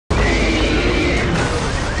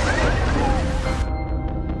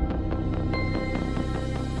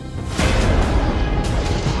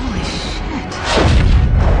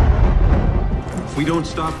don't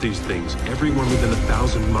stop these things, everyone within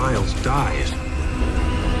 1,000 miles dies.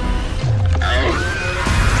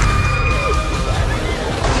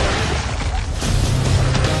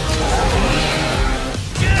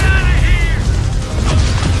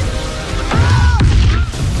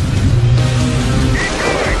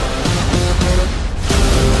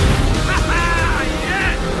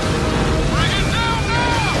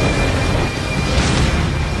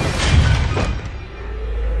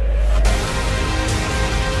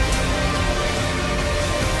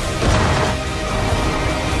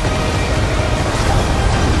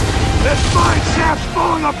 This mine shaft's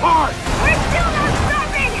falling apart! We're still not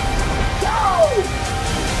stopping! Go!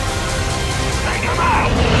 Take him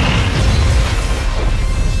out!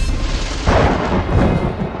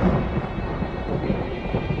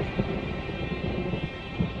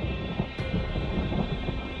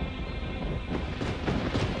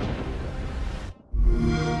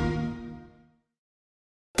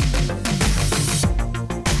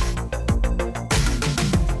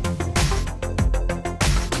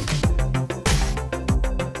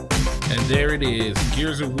 There it is,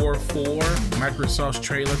 Gears of War 4, Microsoft's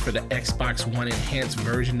trailer for the Xbox One enhanced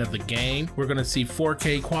version of the game. We're gonna see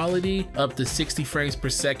 4K quality, up to 60 frames per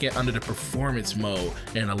second under the performance mode,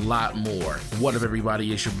 and a lot more. What up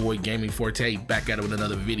everybody, it's your boy Gaming Forte, back at it with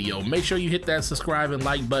another video. Make sure you hit that subscribe and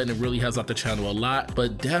like button, it really helps out the channel a lot.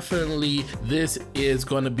 But definitely, this is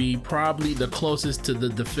gonna be probably the closest to the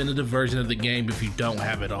definitive version of the game if you don't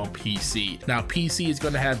have it on PC. Now, PC is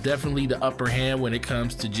gonna have definitely the upper hand when it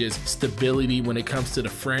comes to just stability, when it comes to the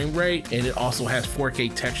frame rate, and it also has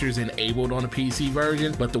 4K textures enabled on the PC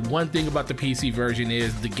version. But the one thing about the PC version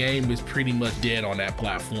is the game is pretty much dead on that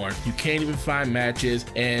platform. You can't even find matches,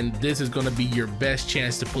 and this is going to be your best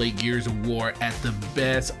chance to play Gears of War at the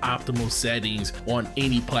best optimal settings on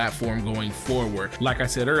any platform going forward. Like I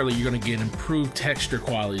said earlier, you're going to get improved texture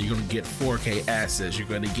quality, you're going to get 4K assets, you're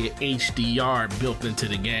going to get HDR built into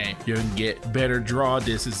the game, you're going to get better draw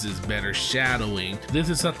distances, better shadowing. This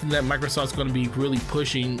is something that Microsoft's going to be really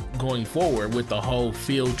pushing going forward with the whole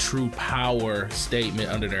feel true power statement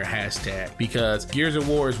under their hashtag, because Gears of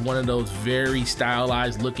War is one of those very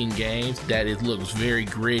stylized looking games that it looks very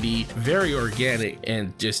gritty, very organic,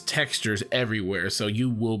 and just textures everywhere. So you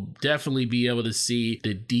will definitely be able to see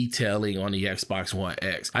the detailing on the Xbox One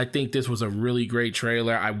X. I think this was a really great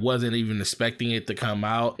trailer. I wasn't even expecting it to come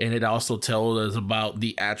out, and it also told us about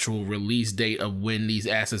the actual release date of when these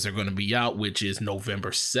assets are going to be out, which is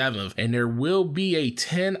November 7th. And there will be a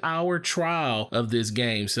 10-hour trial of this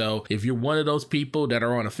game. So if you're one of those people that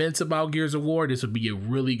are on the fence about Gears of War, this would be a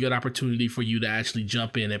really good opportunity for you to actually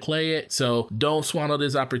jump in and play it. So don't swallow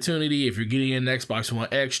this opportunity. If you're getting an Xbox One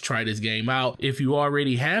X, try this game out. If you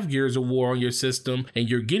already have Gears of War on your system and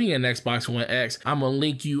you're getting an Xbox One X, I'm gonna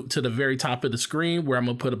link you to the very top of the screen where I'm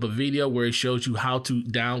gonna put up a video where it shows you how to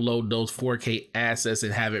download those 4K assets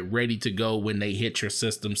and have it ready to go when they hit your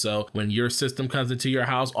system. So when your system comes into your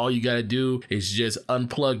house, all you gotta do is just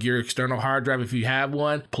unplug your external hard drive if you have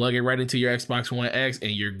one, plug it right into your Xbox One X,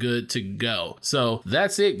 and you're good to go. So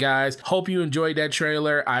that's it, guys. Hope you enjoyed that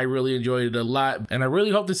trailer. I really enjoyed it a lot, and I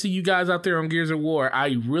really hope to see you guys out there on Gears of War.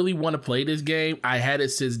 I really want to play this game. I had it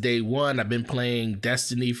since day one. I've been playing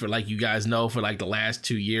Destiny for, like you guys know, for like the last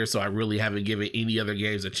 2 years, so I really haven't given any other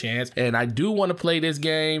games a chance, and I do want to play this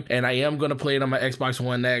game, and I am going to play it on my Xbox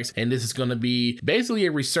One X, and this is going to be basically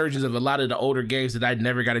a resurgence of a lot of the older games that I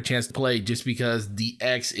never got a chance to play, just because the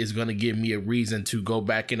X is going to give me a reason to go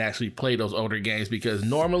back and actually play those older games, because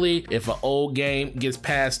normally if an old game gets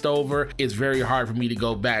passed over, it's very hard for me to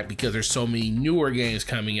go back because there's so many newer games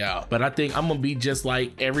coming out. But I think I'm gonna be just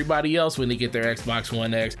like everybody else when they get their Xbox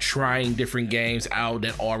One X, trying different games out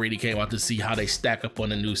that already came out to see how they stack up on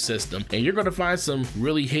the new system. And you're gonna find some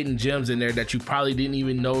really hidden gems in there that you probably didn't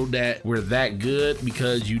even know that were that good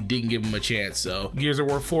because you didn't give them a chance. So Gears of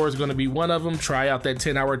War 4 is gonna be one of them. Try out that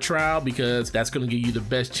 10-hour trial, because that's gonna give you the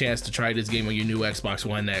best chance to try this game on your new Xbox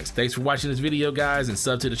One X. Thanks for watching this video, guys, and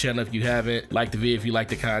sub to the channel if you haven't. Like the video if you like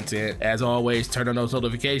the content. As always, turn on those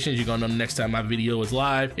notifications. You're gonna know the next time my video is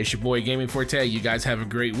live. It's your boy Gaming Forte. You guys have a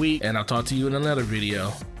great week, and I'll talk to you in another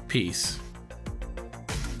video. Peace.